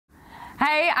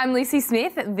Hey, I'm Lucy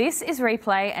Smith. This is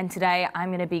Replay, and today I'm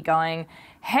going to be going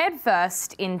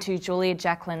headfirst into Julia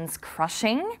Jacklin's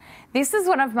Crushing. This is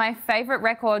one of my favourite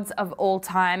records of all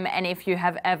time, and if you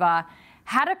have ever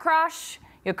had a crush,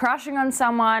 you're crushing on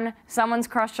someone, someone's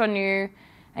crushed on you,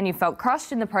 and you felt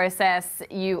crushed in the process,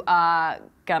 you are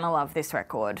gonna love this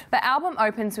record. The album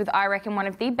opens with, I reckon, one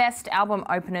of the best album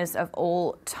openers of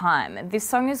all time. This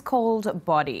song is called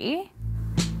Body.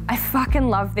 I fucking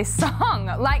love this song.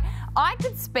 Like, I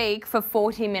could speak for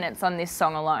 40 minutes on this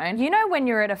song alone. You know when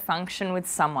you're at a function with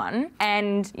someone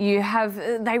and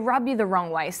they rub you the wrong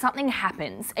way, something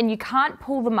happens and you can't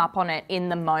pull them up on it in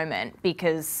the moment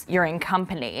because you're in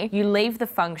company. You leave the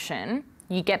function,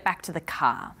 you get back to the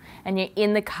car and you're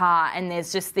in the car and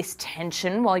there's just this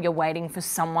tension while you're waiting for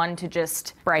someone to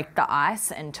just break the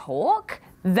ice and talk.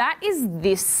 That is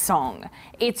this song.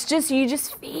 It's just, you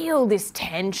just feel this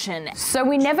tension. So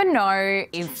we never know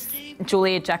if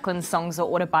Julia Jacklin's songs are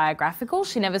autobiographical.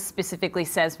 She never specifically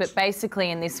says, but basically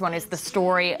in this one is the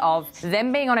story of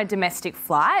them being on a domestic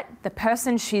flight. The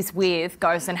person she's with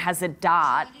goes and has a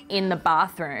dart in the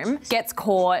bathroom, gets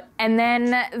caught, and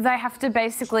then they have to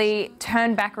basically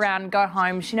turn back around and go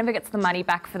home. She never gets the money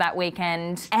back for that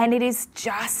weekend. And it is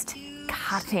just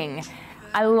cutting.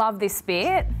 I love this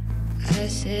bit. I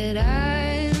said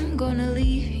I'm gonna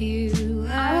leave you.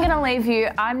 I'm gonna leave you.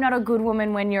 I'm not a good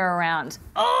woman when you're around.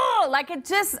 Oh, like it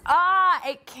just,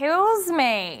 it kills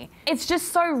me. It's just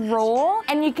so raw,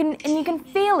 and you can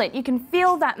feel it. You can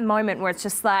feel that moment where it's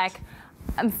just like,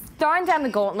 I'm throwing down the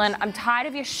gauntlet. I'm tired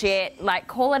of your shit. Like,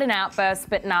 call it an outburst,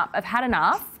 but nah, I've had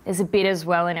enough. There's a bit as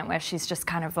well in it where she's just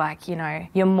kind of like, you know,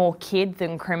 you're more kid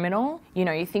than criminal. You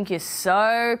know, you think you're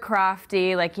so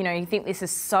crafty, like, you know, you think this is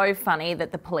so funny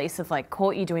that the police have like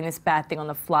caught you doing this bad thing on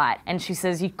the flight. And she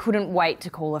says you couldn't wait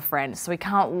to call a friend, so he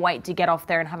can't wait to get off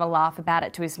there and have a laugh about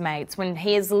it to his mates when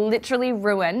he has literally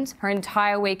ruined her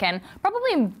entire weekend,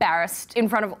 probably embarrassed in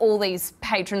front of all these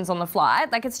patrons on the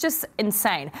flight. Like, it's just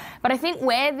insane. But I think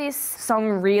where this song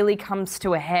really comes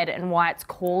to a head and why it's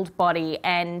called Body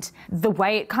and the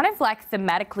way it kind of like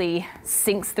thematically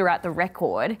syncs throughout the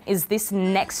record is this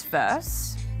next verse.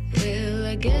 Well,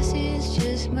 I guess it's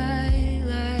just my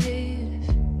life,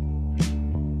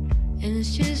 and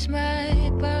it's just my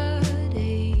body.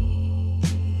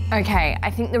 Okay, I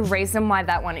think the reason why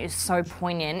that one is so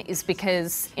poignant is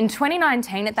because in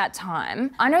 2019 at that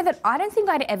time, I know that I don't think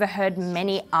I'd ever heard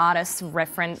many artists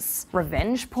reference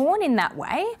revenge porn in that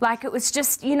way. Like, it was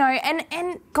just, you know,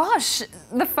 and gosh,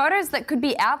 the photos that could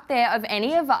be out there of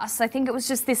any of us, I think it was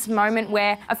just this moment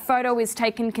where a photo is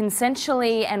taken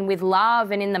consensually and with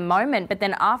love and in the moment, but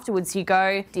then afterwards you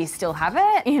go, do you still have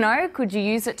it? You know, could you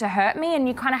use it to hurt me? And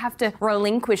you kind of have to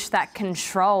relinquish that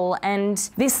control. And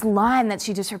this line that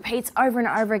she just repeats over and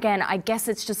over again, I guess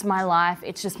it's just my life,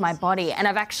 it's just my body. And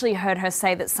I've actually heard her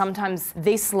say that sometimes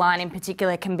this line in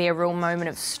particular can be a real moment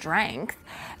of strength,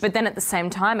 but then at the same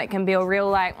time it can be a real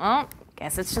like, oh,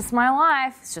 guess it's just my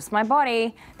life, it's just my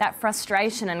body. That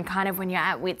frustration and kind of when you're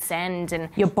at wit's end and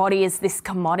your body is this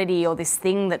commodity or this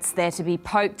thing that's there to be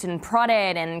poked and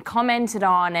prodded and commented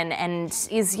on and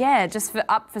is, yeah, just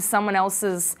up for someone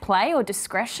else's play or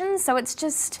discretion. So it's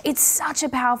such a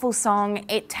powerful song.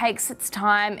 It takes its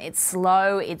time, it's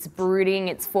slow, it's brooding,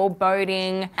 it's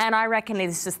foreboding, and I reckon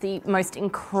it's just the most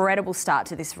incredible start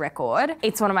to this record.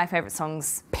 It's one of my favourite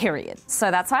songs, period.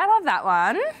 So that's why I love that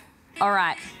one. All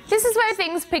right, this is where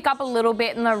things pick up a little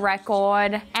bit in the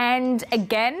record. And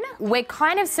again, we're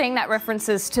kind of seeing that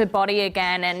references to Body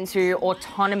again and to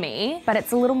autonomy, but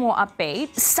it's a little more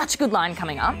upbeat. Such a good line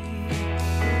coming up.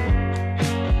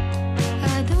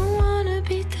 I don't wanna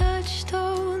be touched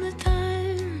all the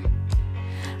time.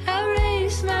 I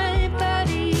raise my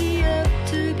body up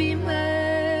to be mine.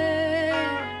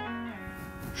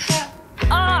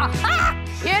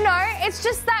 You know, it's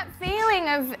just that feeling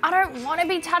of, I don't want to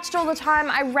be touched all the time.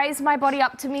 I raise my body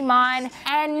up to be mine.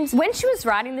 And when she was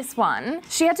writing this one,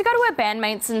 she had to go to her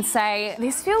bandmates and say,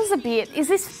 this feels a bit, is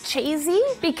this cheesy?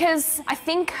 Because I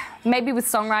think maybe with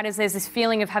songwriters, there's this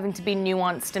feeling of having to be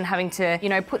nuanced and having to, you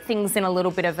know, put things in a little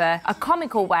bit of a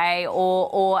comical way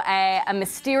or a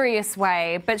mysterious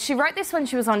way. But she wrote this when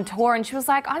she was on tour and she was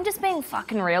like, I'm just being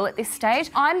fucking real at this stage.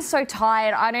 I'm so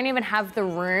tired. I don't even have the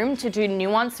room to do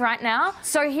nuance right now.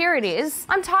 So here it is.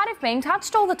 I'm tired of being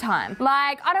touched all the time.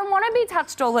 Like, I don't want to be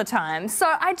touched all the time.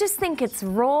 So I just think it's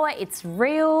raw, it's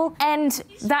real, and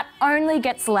that only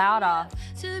gets louder.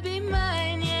 To be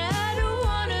mine, yeah, I don't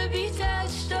wanna be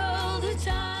touched all the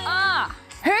time.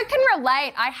 Who can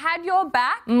relate? I had your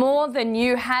back more than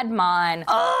you had mine.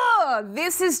 Oh,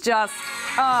 this is just,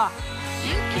 You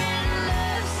can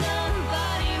love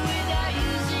somebody without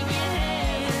using your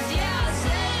hands. Yeah,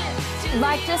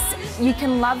 Like, just, you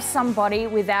can love somebody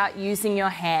without using your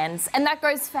hands. And that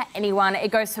goes for anyone.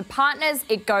 It goes for partners,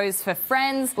 it goes for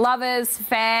friends, lovers,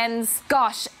 fans,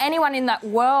 gosh, anyone in that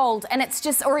world. And it's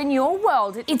just, or in your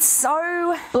world, it's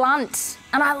so blunt.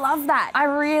 And I love that. I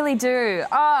really do.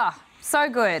 So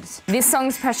good. This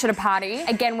song's Pressure to Party.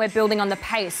 Again, we're building on the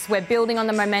pace, we're building on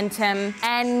the momentum,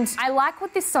 and I like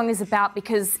what this song is about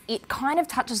because it kind of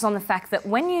touches on the fact that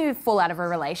when you fall out of a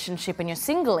relationship and you're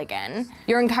single again,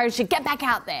 you're encouraged to get back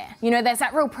out there. You know, there's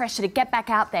that real pressure to get back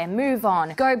out there, move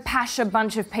on, go pash a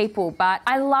bunch of people, but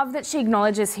I love that she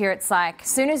acknowledges here, it's like, as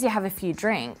soon as you have a few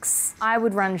drinks, I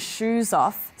would run shoes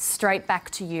off straight back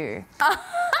to you.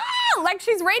 Like,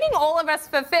 she's reading all of us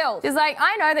for Phil. She's like,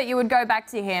 I know that you would go back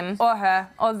to him or her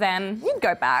or them. You'd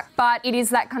go back. But it is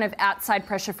that kind of outside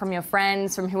pressure from your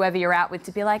friends, from whoever you're out with,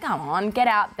 to be like, come on, get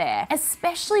out there.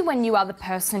 Especially when you are the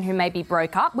person who maybe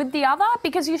broke up with the other,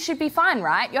 because you should be fine,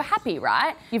 right? You're happy,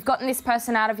 right? You've gotten this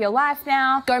person out of your life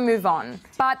now. Go move on.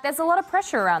 But there's a lot of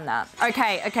pressure around that.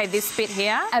 Okay, this bit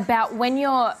here about when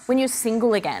you're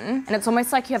single again, and it's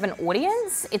almost like you have an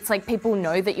audience. It's like people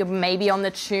know that you're maybe on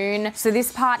the tune. So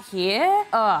this part here,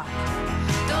 don't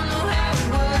know how it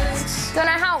works. Don't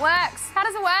know how it works. How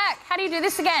does it work? How do you do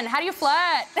this again? How do you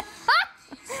flirt?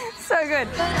 So good.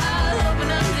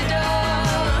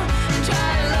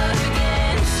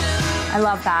 I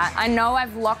love that. I know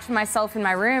I've locked myself in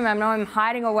my room. I know I'm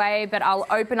hiding away, but I'll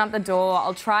open up the door.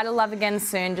 I'll try to love again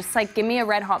soon. Just like, give me a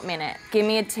red hot minute. Give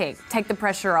me a tick. Take the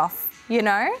pressure off, you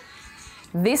know?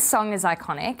 This song is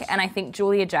iconic, and I think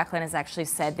Julia Jacklin has actually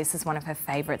said this is one of her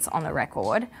favourites on the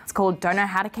record. It's called Don't Know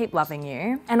How to Keep Loving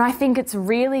You, and I think it's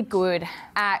really good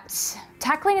at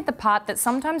tackling at the part that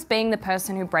sometimes being the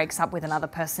person who breaks up with another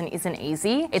person isn't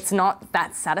easy. It's not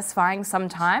that satisfying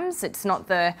sometimes. It's not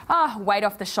the, weight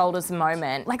off the shoulders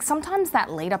moment. Like, sometimes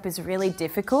that lead up is really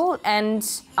difficult, and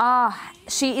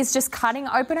she is just cutting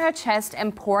open her chest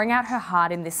and pouring out her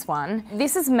heart in this one.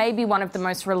 This is maybe one of the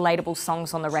most relatable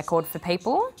songs on the record for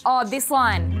people. Oh, this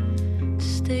line.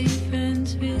 Stay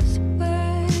friends with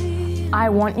mine. I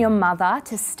want your mother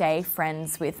to stay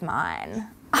friends with mine.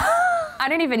 I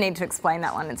don't even need to explain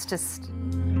that one. It's just,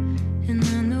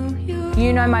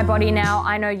 you know my body now,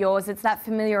 I know yours. It's that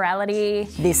familiarity.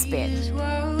 This bit.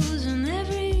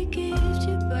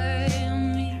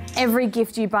 Every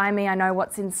gift you buy me, I know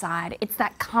what's inside. It's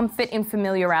that comfort in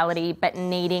familiarity, but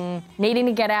needing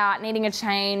to get out, needing a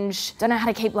change. Don't know how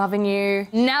to keep loving you.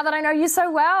 Now that I know you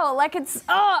so well, like it's,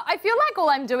 I feel like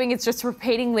all I'm doing is just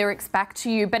repeating lyrics back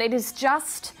to you, but it is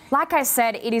just, like I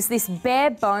said, it is this bare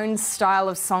bones style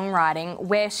of songwriting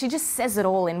where she just says it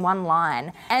all in one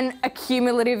line. And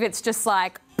accumulative, it's just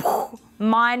like,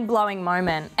 mind-blowing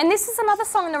moment. And this is another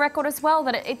song on the record as well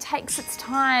that it takes its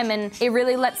time and it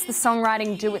really lets the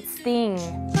songwriting do its thing.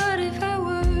 What if I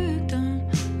worked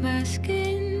on my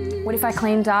skin? What if I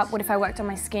cleaned up? What if I worked on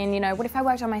my skin? You know, what if I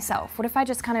worked on myself? What if I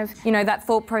just kind of, you know, that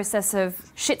thought process of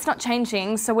shit's not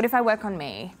changing, so what if I work on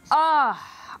me?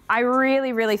 I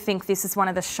really, really think this is one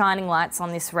of the shining lights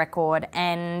on this record,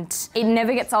 and it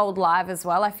never gets old live as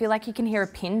well. I feel like you can hear a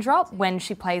pin drop when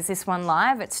she plays this one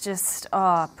live. It's just,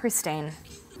 pristine.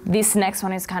 This next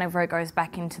one is kind of where it goes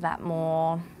back into that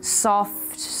more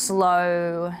soft,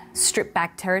 slow, stripped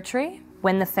back territory.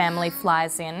 When the Family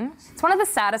Flies In. It's one of the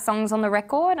sadder songs on the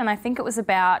record, and I think it was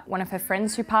about one of her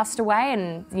friends who passed away,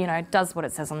 and, you know, it does what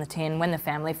it says on the tin. When the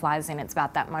family flies in, it's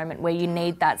about that moment where you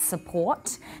need that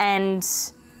support. And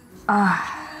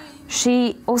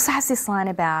she also has this line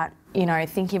about, you know,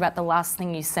 thinking about the last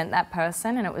thing you sent that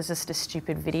person and it was just a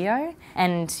stupid video.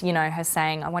 And, you know, her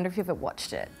saying, I wonder if you ever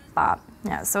watched it. But,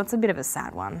 yeah, so it's a bit of a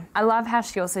sad one. I love how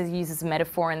she also uses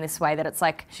metaphor in this way, that it's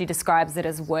like she describes it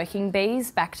as working bees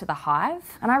back to the hive.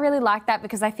 And I really like that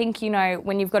because I think, you know,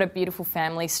 when you've got a beautiful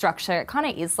family structure, it kind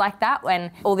of is like that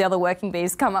when all the other working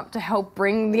bees come up to help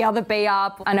bring the other bee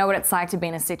up. I know what it's like to be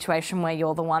in a situation where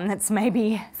you're the one that's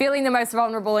maybe feeling the most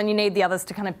vulnerable and you need the others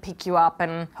to kind of pick you up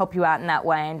and help you out in that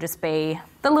way and just be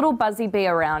the little buzzy bee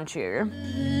around you.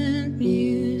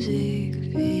 Music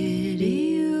video.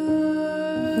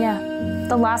 Yeah.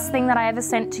 The last thing that I ever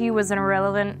sent to you was an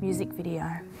irrelevant music video.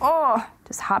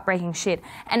 Just heartbreaking shit.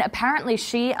 And apparently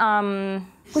she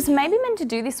was maybe meant to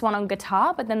do this one on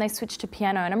guitar, but then they switched to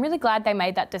piano. And I'm really glad they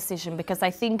made that decision because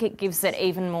I think it gives it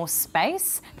even more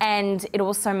space. And it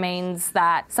also means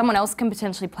that someone else can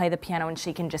potentially play the piano and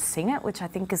she can just sing it, which I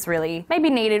think is really maybe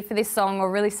needed for this song or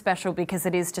really special because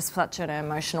it is just such an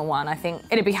emotional one. I think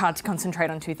it'd be hard to concentrate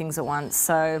on two things at once.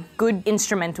 So good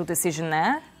instrumental decision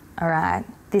there. All right.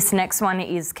 This next one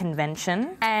is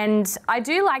Convention. And I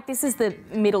do like, this is the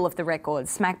middle of the record,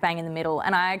 smack bang in the middle.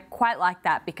 And I quite like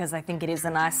that because I think it is a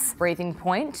nice breathing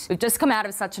point. We've just come out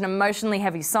of such an emotionally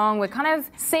heavy song. We're kind of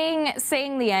seeing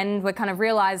the end. We're kind of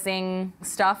realising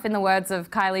stuff, in the words of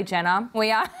Kylie Jenner.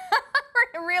 We are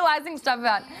realising stuff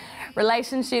about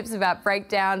relationships, about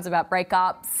breakdowns, about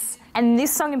breakups. And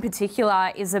this song in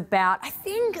particular is about, I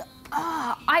think,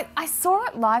 I saw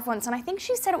it live once and I think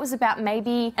she said it was about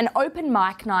maybe an open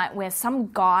mic night where some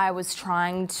guy was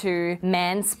trying to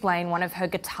mansplain one of her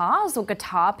guitars or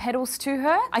guitar pedals to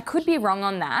her. I could be wrong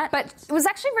on that, but it was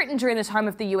actually written during the time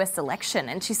of the US election,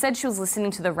 and she said she was listening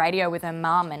to the radio with her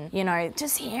mum and, you know,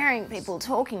 just hearing people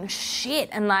talking shit,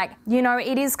 and like, you know,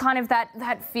 it is kind of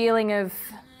that feeling of,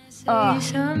 Say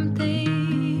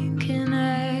something, can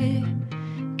I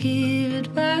give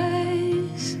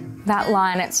advice? That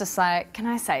line, it's just like, can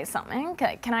I say something?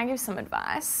 Can I give some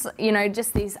advice? You know,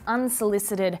 just these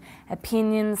unsolicited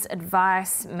opinions,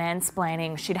 advice,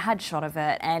 mansplaining. She'd had shot of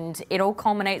it, and it all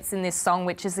culminates in this song,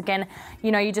 which is, again,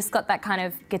 you know, you just got that kind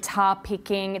of guitar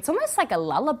picking. It's almost like a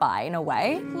lullaby in a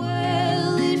way.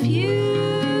 Well, if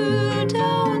you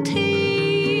don't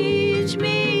teach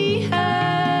me how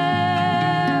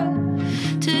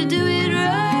to do it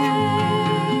right.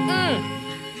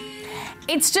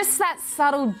 It's just that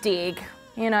subtle dig.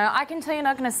 You know, I can tell you're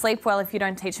not going to sleep well if you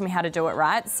don't teach me how to do it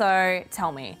right. So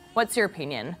tell me, what's your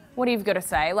opinion? What have you got to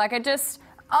say? Like,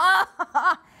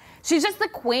 she's just the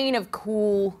queen of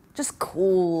cool. Just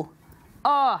cool.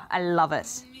 Oh, I love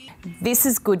it. This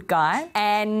is Good Guy.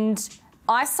 And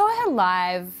I saw her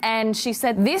live and she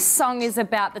said this song is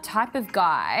about the type of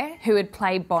guy who would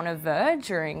play Bon Iver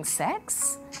during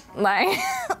sex. Like,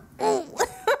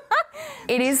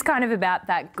 it is kind of about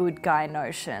that good guy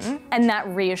notion and that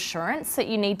reassurance that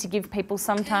you need to give people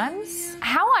sometimes.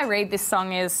 How I read this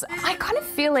song is, I kind of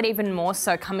feel it even more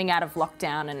so coming out of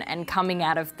lockdown and coming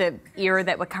out of the era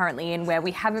that we're currently in, where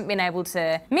we haven't been able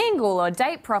to mingle or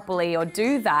date properly or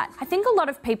do that. I think a lot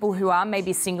of people who are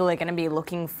maybe single are going to be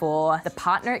looking for the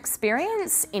partner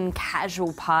experience in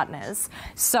casual partners.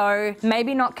 So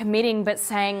maybe not committing, but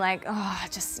saying like, oh,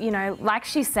 just, you know, like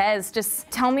she says, just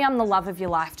tell me I'm the love of your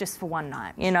life just for one night.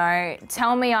 You know,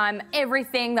 tell me I'm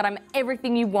everything, that I'm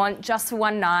everything you want just for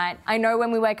one night. I know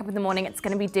when we wake up in the morning it's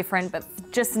going to be different, but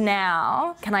just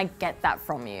now, can I get that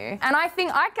from you? And I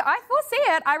think I foresee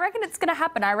it. I reckon it's going to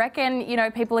happen. I reckon, you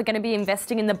know, people are going to be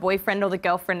investing in the boyfriend or the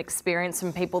girlfriend experience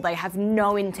from people they have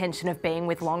no intention of being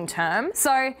with long term.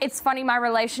 So it's funny, my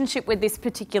relationship with this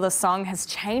particular song has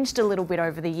changed a little bit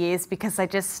over the years because I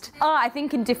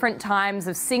think in different times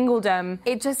of singledom,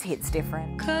 it just hits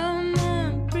different. Come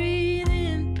on, breathe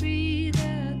in, breathe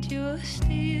out, you're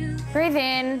still. Breathe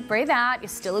in, breathe out, you're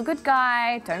still a good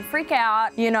guy, don't freak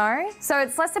out, you know? So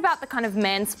it's less about the kind of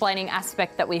mansplaining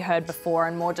aspect that we heard before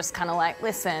and more just kind of like,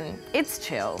 listen, it's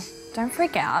chill, don't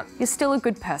freak out, you're still a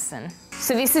good person.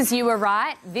 So this is You Were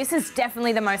Right. This is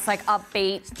definitely the most like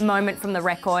upbeat moment from the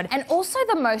record, and also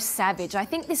the most savage. I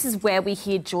think this is where we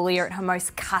hear Julia at her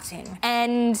most cutting.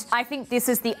 And I think this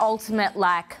is the ultimate,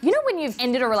 like, you know when you've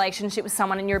ended a relationship with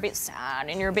someone and you're a bit sad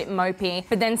and you're a bit mopey,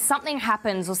 but then something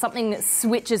happens or something that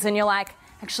switches and you're like,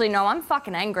 actually, no, I'm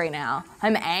fucking angry now.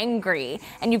 I'm angry.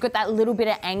 And you've got that little bit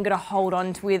of anger to hold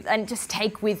on to with and just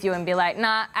take with you and be like,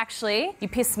 nah, actually, you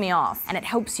pissed me off. And it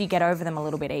helps you get over them a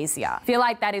little bit easier. I feel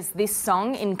like that is this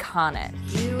song incarnate.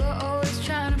 You were always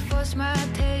trying to force my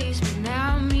taste, but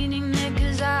now I'm eating it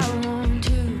 'cause I want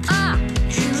to.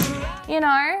 You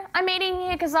know, I'm eating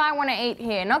here because I want to eat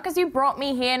here. Not because you brought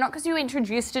me here, not because you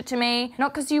introduced it to me,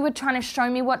 not because you were trying to show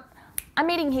me what... I'm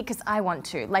eating here because I want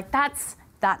to. Like, that's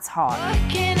hard. What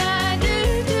can I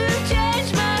do to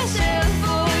change myself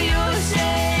for your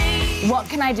sake? What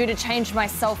can I do to change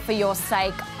myself for your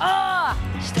sake?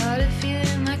 Started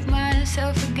feeling like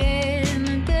myself again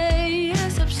the day I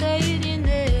stopped saying your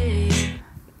name.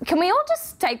 Can we all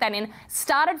just take that in?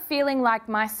 Started feeling like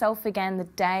myself again the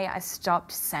day I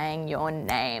stopped saying your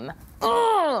name.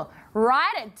 Ugh!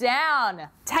 Write it down.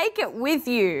 Take it with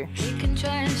you. We can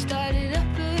try and start it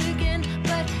up again,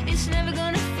 but it's never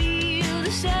gonna feel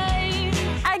the same.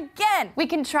 Again, we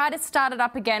can try to start it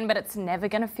up again, but it's never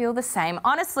gonna feel the same.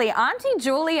 Honestly, Auntie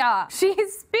Julia, she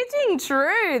is spitting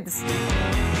truths.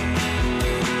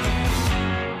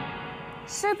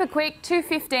 Super quick,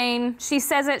 2:15. She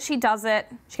says it, she does it.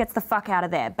 She gets the fuck out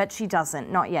of there, but she doesn't,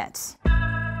 not yet.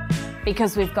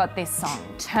 Because we've got this song,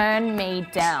 Turn Me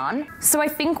Down. So I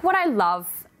think what I love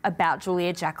about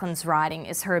Julia Jacklin's writing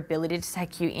is her ability to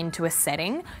take you into a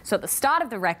setting. So at the start of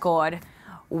the record,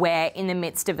 we're in the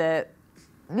midst of a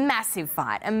massive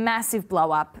fight, a massive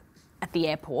blow up. at the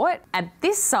airport. At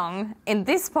this song, in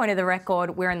this point of the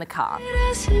record, we're in the car.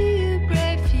 I see a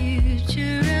bright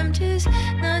future, I'm just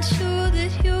not sure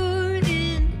that you're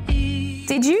in it.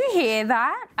 Did you hear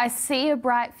that? I see a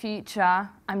bright future,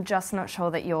 I'm just not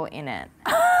sure that you're in it.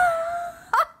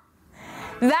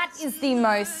 That is the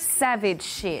most savage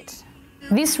shit.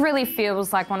 This really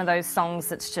feels like one of those songs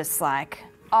that's just like,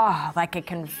 oh, like a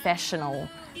confessional.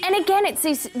 And again, it's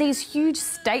these huge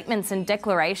statements and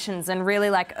declarations and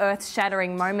really like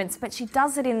earth-shattering moments, but she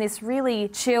does it in this really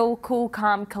chill, cool,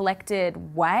 calm,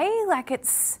 collected way. Like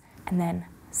it's... And then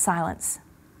silence.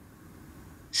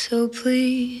 So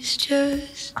please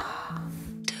just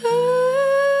turn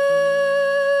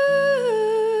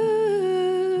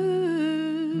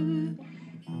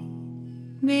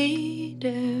me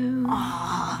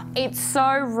down. It's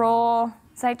so raw.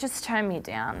 It's like, just turn me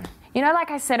down. You know,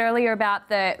 like I said earlier about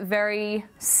the very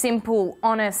simple,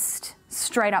 honest,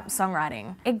 straight up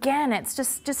songwriting. Again, it's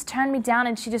just turn me down,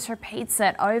 and she just repeats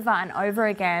it over and over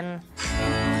again.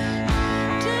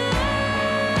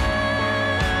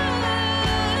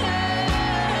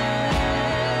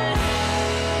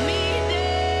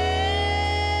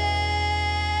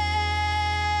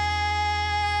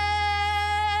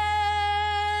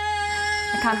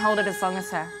 I can't hold it as long as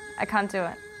her. I can't do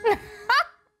it.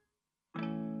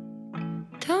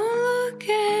 Don't look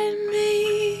at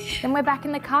me. Then we're back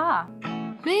in the car.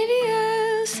 Maybe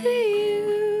I'll see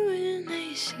you in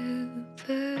a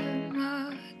supermarket.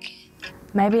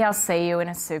 Maybe I'll see you in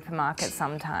a supermarket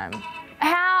sometime.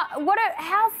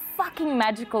 How fucking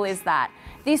magical is that?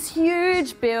 This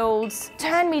huge build,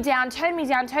 turn me down, turn me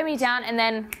down, turn me down, and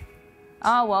then,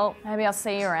 oh well, maybe I'll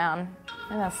see you around.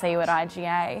 Maybe I'll see you at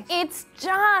IGA. It's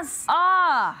just,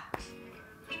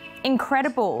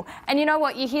 incredible. And you know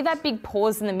what? You hear that big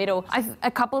pause in the middle.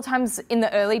 A couple of times in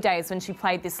the early days when she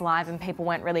played this live and people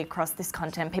weren't really across this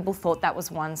content, people thought that was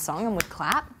one song and would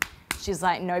clap. She's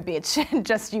like, no, bitch,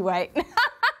 just you wait.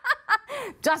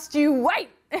 Just you wait.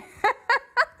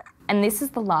 And this is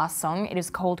the last song. It is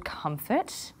called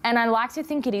Comfort. And I like to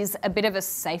think it is a bit of a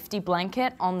safety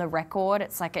blanket on the record.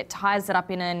 It's like it ties it up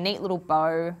in a neat little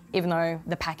bow, even though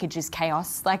the package is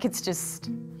chaos. Like it's just...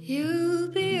 You'll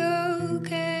be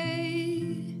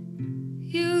okay.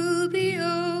 You'll be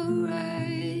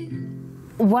alright.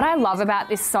 What I love about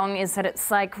this song is that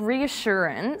it's like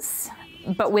reassurance,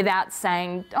 but without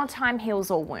saying, oh, time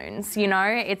heals all wounds, you know?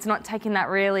 It's not taking that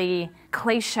really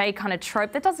cliche kind of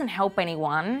trope that doesn't help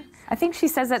anyone. I think she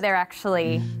says that they're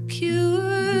actually...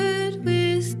 Cured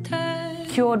with time.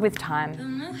 Cured with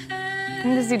time.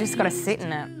 And you just got to sit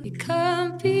in it. You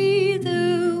can't be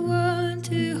the one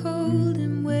to hold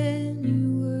him when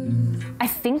you were. I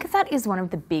think that is one of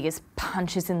the biggest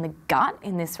punches in the gut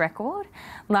in this record.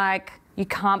 Like, you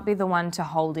can't be the one to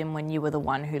hold him when you were the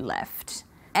one who left.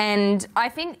 And I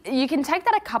think you can take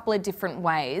that a couple of different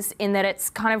ways, in that it's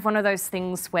kind of one of those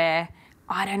things where,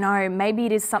 I don't know, maybe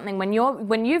it is something when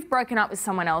you've broken up with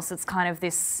someone else, it's kind of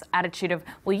this attitude of,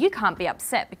 well, you can't be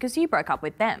upset because you broke up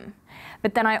with them.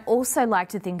 But then I also like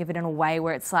to think of it in a way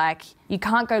where it's like, you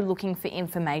can't go looking for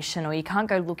information or you can't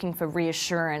go looking for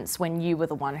reassurance when you were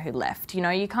the one who left. You know,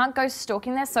 you can't go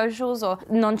stalking their socials or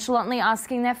nonchalantly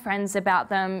asking their friends about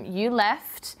them. You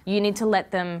left. You need to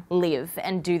let them live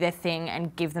and do their thing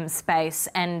and give them space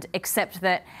and accept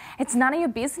that it's none of your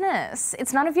business.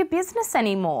 It's none of your business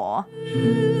anymore.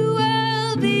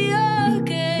 I'll be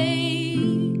okay.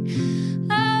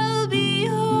 I'll be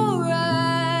alright.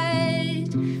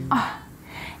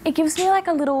 It gives me like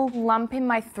a little lump in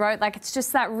my throat. Like it's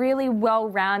just that really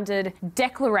well-rounded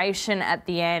declaration at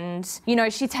the end. You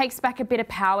know, she takes back a bit of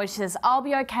power. She says, I'll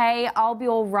be okay, I'll be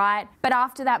all right. But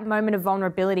after that moment of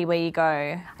vulnerability where you go,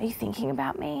 are you thinking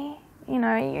about me? You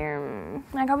know, you're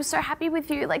like, I was so happy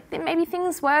with you. Like maybe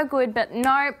things were good, but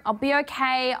no, I'll be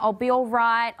okay. I'll be all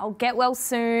right. I'll get well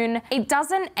soon. It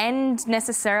doesn't end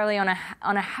necessarily on a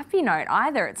happy note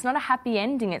either. It's not a happy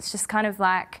ending. It's just kind of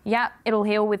like, yep, it'll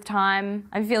heal with time.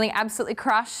 I'm feeling absolutely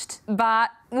crushed, but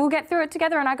we'll get through it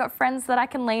together, and I got friends that I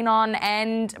can lean on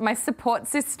and my support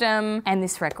system and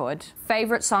this record.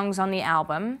 Favorite songs on the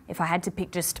album, if I had to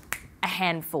pick just a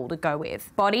handful to go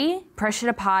with. Body, Pressure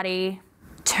to Party,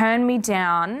 Turn Me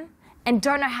Down, and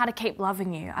Don't Know How to Keep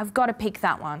Loving You. I've got to pick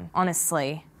that one,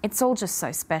 honestly. It's all just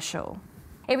so special.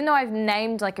 Even though I've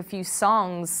named like a few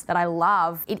songs that I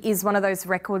love, it is one of those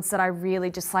records that I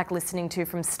really just like listening to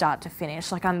from start to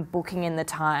finish. Like I'm booking in the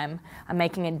time, I'm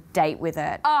making a date with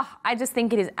it. Oh, I just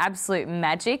think it is absolute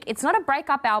magic. It's not a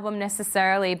breakup album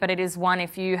necessarily, but it is one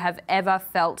if you have ever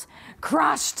felt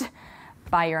crushed,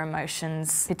 by your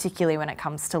emotions, particularly when it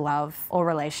comes to love or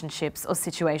relationships or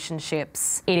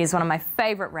situationships. It is one of my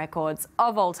favourite records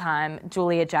of all time,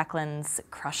 Julia Jacklin's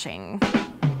Crushing.